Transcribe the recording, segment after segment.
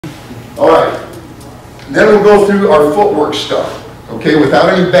All right. And then we'll go through our footwork stuff, okay, without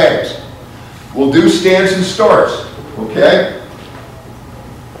any bags. We'll do stance and starts, okay?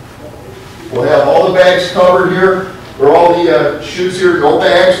 We'll have all the bags covered here, or all the shoes here, no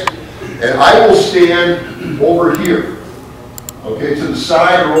bags. And I will stand over here, okay, to the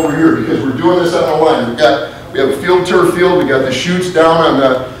side or over here, because we're doing this on the line. We have a field turf field, we got the chutes down on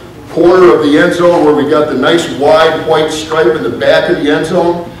the corner of the end zone where we got the nice wide white stripe in the back of the end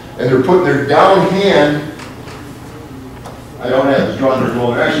zone, and they're putting their down hand, I don't have this drawn there,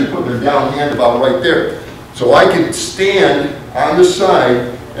 they're actually putting their down hand about right there. So I can stand on the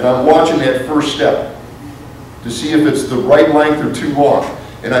side and I'm watching that first step to see if it's the right length or too long.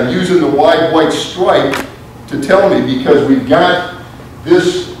 And I'm using the wide white stripe to tell me, because we've got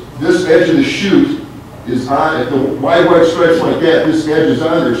this edge of the chute is on, if the wide white stripe's like that, this edge is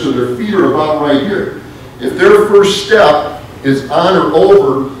on there, so their feet are about right here. If their first step is on or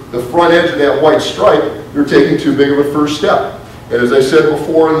over the front edge of that white stripe, they're taking too big of a first step. And as I said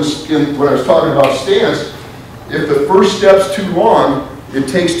before when I was talking about stance, if the first step's too long, it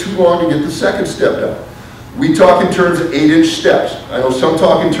takes too long to get the second step down. We talk in terms of 8-inch steps. I know some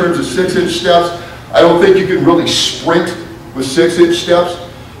talk in terms of 6-inch steps. I don't think you can really sprint with 6-inch steps.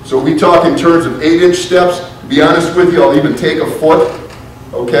 So we talk in terms of 8-inch steps. To be honest with you, I'll even take a foot,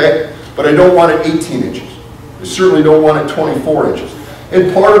 okay? But I don't want it 18 inches. I certainly don't want it 24 inches.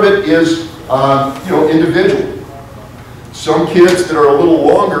 And part of it is, individual. Some kids that are a little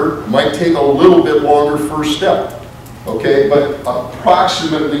longer might take a little bit longer first step, okay? But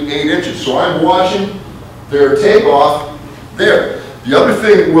approximately 8 inches. So I'm watching their takeoff there. The other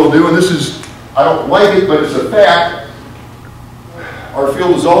thing we'll do, and this is, I don't like it, but it's a fact, our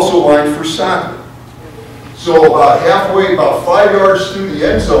field is also lined for soccer. So about halfway, about 5 yards through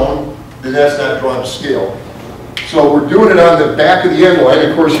the end zone, then that's not drawn to scale. So we're doing it on the back of the end line.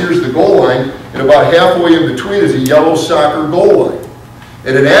 Of course, here's the goal line, and about halfway in between is a yellow soccer goal line.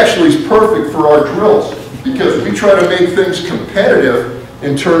 And it actually is perfect for our drills, because we try to make things competitive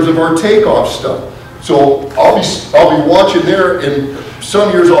in terms of our takeoff stuff. So I'll be watching there, and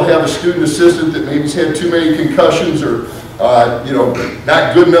some years I'll have a student assistant that maybe's had too many concussions or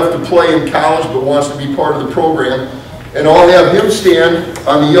not good enough to play in college but wants to be part of the program, and I'll have him stand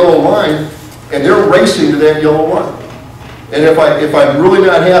on the yellow line, and they're racing to that yellow line. And if I'm really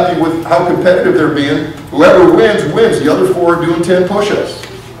not happy with how competitive they're being, whoever wins, wins. The other 4 are doing 10 push-ups,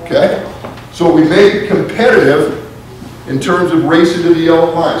 okay? So we make it competitive in terms of racing to the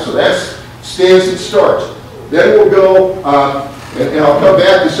yellow line. So that's stance and starts. Then we'll go, and I'll come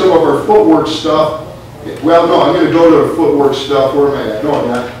back to some of our footwork stuff. Well, no, I'm going to go to the footwork stuff. Where am I at? No, I'm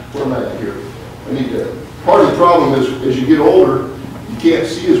not. Where am I at here? I need to. Part of the problem is, as you get older, you can't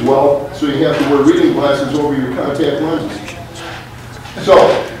see as well, so you have to wear reading glasses over your contact lenses. So,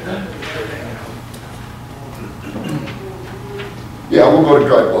 yeah, we'll go to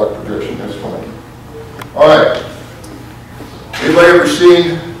drive block progression. That's fine. All right. Anybody ever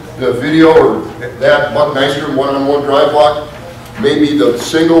seen the video or that Buck Nystrom one-on-one drive block? Maybe the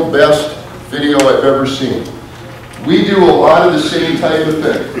single best video I've ever seen. We do a lot of the same type of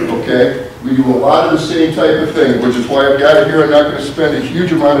thing, okay? We do a lot of the same type of thing, which is why I've got it here. I'm not going to spend a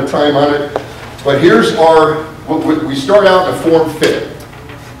huge amount of time on it. But here's we start out in a form fit.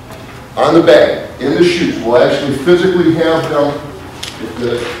 On the bag, in the chutes, we'll actually physically have them,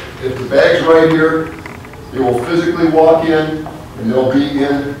 if the bag's right here, they will physically walk in, and they'll be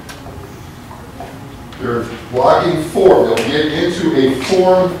in their blocking form. They'll get into a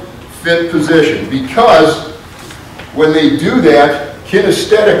form fit position, because when they do that,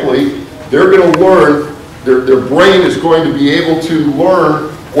 kinesthetically, they're going to learn, their brain is going to be able to learn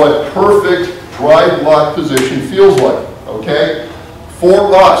what perfect drive block position feels like, okay?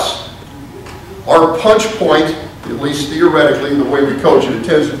 For us, our punch point, at least theoretically, the way we coach it, it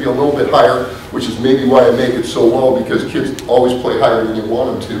tends to be a little bit higher, which is maybe why I make it so low, because kids always play higher than you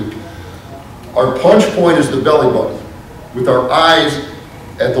want them to. Our punch point is the belly button, with our eyes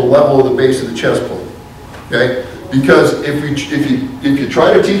at the level of the base of the chest plate, okay? Because if you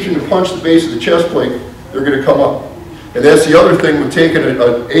try to teach them to punch the base of the chest plate, they're going to come up. And that's the other thing with taking an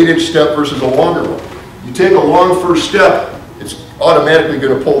 8-inch step versus a longer one. You take a long first step, it's automatically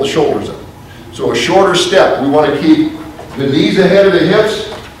going to pull the shoulders up. So a shorter step, we want to keep the knees ahead of the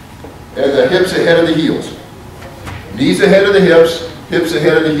hips and the hips ahead of the heels. Knees ahead of the hips, hips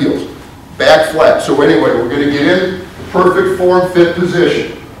ahead of the heels. Back flat. So anyway, we're going to get in the perfect form fit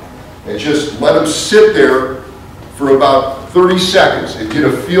position and just let them sit there for about 30 seconds and get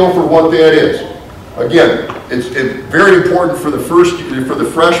a feel for what that is. Again, it's very important for the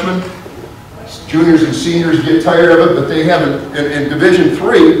freshmen. Juniors and seniors get tired of it, but they have in Division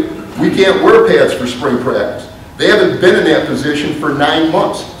III, We can't wear pads for spring practice. They haven't been in that position for 9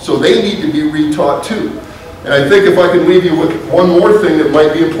 months, so they need to be retaught too. And I think if I can leave you with one more thing that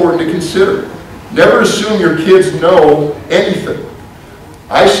might be important to consider. Never assume your kids know anything.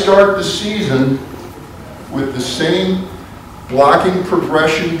 I start the season with the same blocking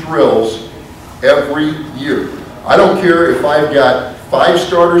progression drills every year. I don't care if I've got 5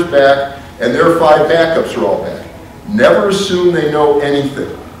 starters back and their 5 backups are all back. Never assume they know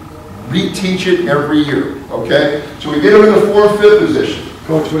anything. Reteach it every year, okay? So we get them in the form fit position.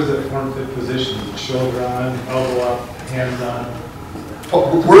 Coach, what is it, form fit position? Shoulder on, elbow up, hands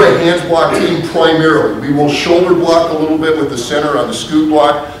on? We're a hands block team primarily. We will shoulder block a little bit with the center on the scoot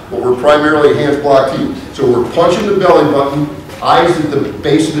block, but we're primarily a hands block team. So we're punching the belly button, eyes at the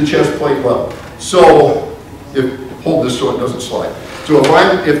base of the chest plate level. So, hold this so it doesn't slide. So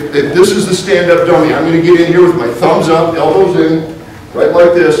if this is the stand-up dummy, I'm going to get in here with my thumbs up, elbows in, right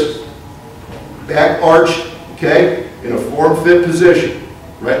like this, back arch, okay, in a form fit position,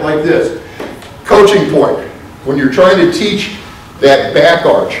 right like this. Coaching point, when you're trying to teach that back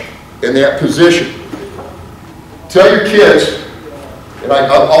arch in that position, tell your kids, and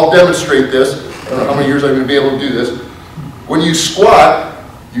I'll demonstrate this, I don't know how many years I'm going to be able to do this. When you squat,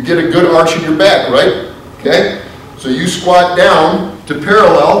 you get a good arch in your back, right? Okay? So you squat down to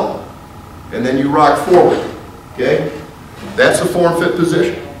parallel, and then you rock forward, okay? That's the form fit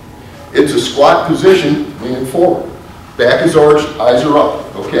position. It's a squat position, leaning forward. Back is arched, eyes are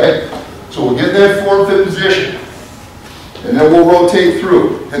up, okay? So we'll get in that form fit position, and then we'll rotate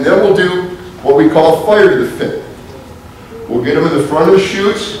through, and then we'll do what we call fire to the fit. We'll get them in the front of the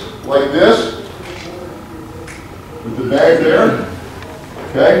chutes, like this, with the bag there,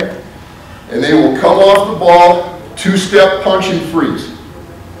 okay? And they will come off the ball, 2-step punch and freeze.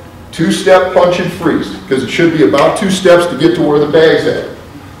 2-step punch and freeze, because it should be about 2 steps to get to where the bag's at.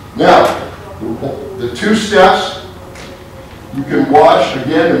 Now, the 2 steps, you can watch,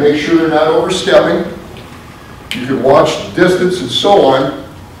 again, to make sure they're not overstepping. You can watch the distance and so on.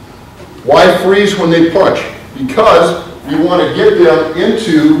 Why freeze when they punch? Because we want to get them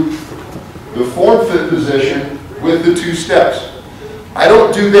into the form fit position with the 2 steps. I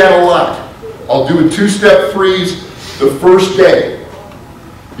don't do that a lot. I'll do a 2-step freeze the first day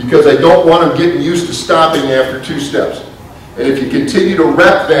because I don't want them getting used to stopping after 2 steps. And if you continue to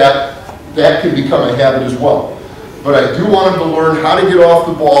rep that, that can become a habit as well. But I do want them to learn how to get off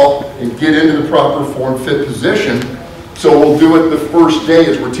the ball and get into the proper form fit position. So we'll do it the first day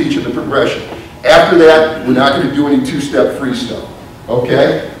as we're teaching the progression. After that, we're not going to do any 2-step freeze stuff.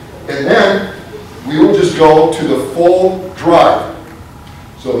 Okay? And then we will just go to the full drive.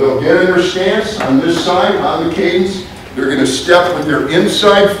 So they'll get in their stance on this side, on the cadence. They're going to step with their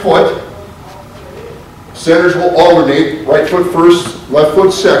inside foot. Centers will alternate, right foot first, left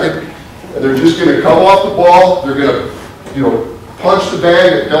foot second. And they're just going to come off the ball. They're going to, punch the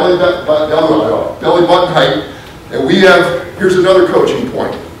bag at belly button height. And we have, here's another coaching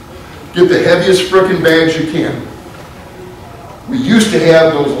point. Get the heaviest frickin' bags you can. We used to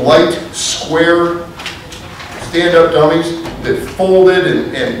have those light, square, stand-up dummies that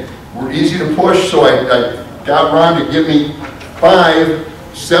folded and were easy to push, so I got Ron to give me 5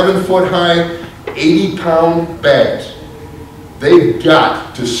 7-foot-high, 80-pound bags. They've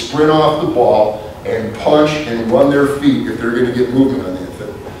got to sprint off the ball and punch and run their feet if they're going to get movement on that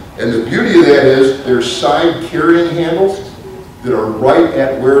thing. And the beauty of that is there's side carrying handles that are right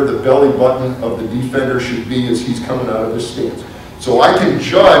at where the belly button of the defender should be as he's coming out of his stance. So I can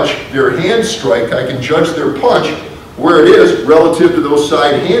judge their hand strike, I can judge their punch where it is relative to those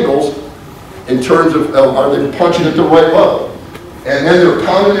side handles in terms of are they punching at the right level. And then they're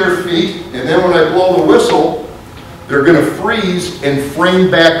pounding their feet, and then when I blow the whistle, they're going to freeze and frame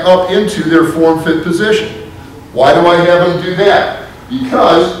back up into their form fit position. Why do I have them do that?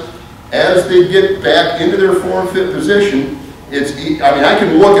 Because as they get back into their form fit position, I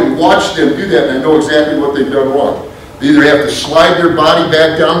can look and watch them do that and I know exactly what they've done wrong. They either have to slide their body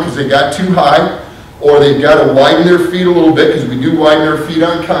back down because they got too high, or they've got to widen their feet a little bit because we do widen our feet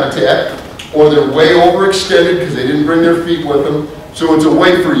on contact, or they're way overextended because they didn't bring their feet with them. So it's a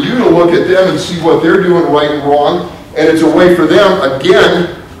way for you to look at them and see what they're doing right and wrong, and it's a way for them,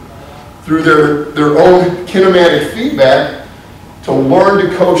 again, through their own kinematic feedback, to learn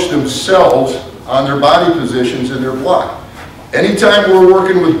to coach themselves on their body positions and their block. Anytime we're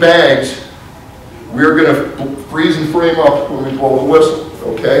working with bags, we're going to freeze and frame up when we blow the whistle,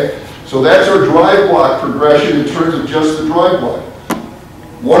 okay? So that's our drive block progression in terms of just the drive block.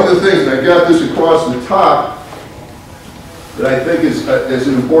 One of the things, and I got this across the top, that I think is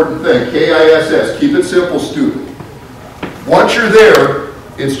an important thing, KISS, keep it simple, stupid. Once you're there,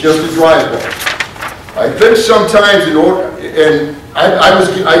 it's just a drive block. I think sometimes in order, and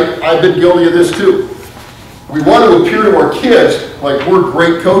I've been guilty of this too. We want to appear to our kids like we're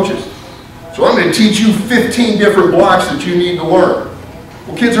great coaches. So I'm going to teach you 15 different blocks that you need to learn.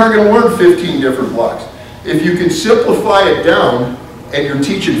 Well, kids aren't going to learn 15 different blocks. If you can simplify it down and you're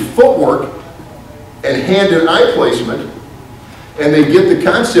teaching footwork and hand and eye placement, and they get the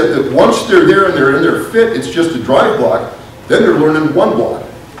concept that once they're there and they're in their fit, it's just a drive block, then they're learning one block.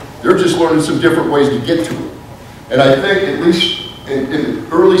 They're just learning some different ways to get to it. And I think, at least in the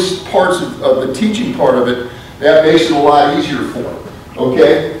early parts of the teaching part of it, that makes it a lot easier for them,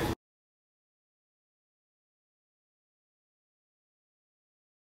 okay?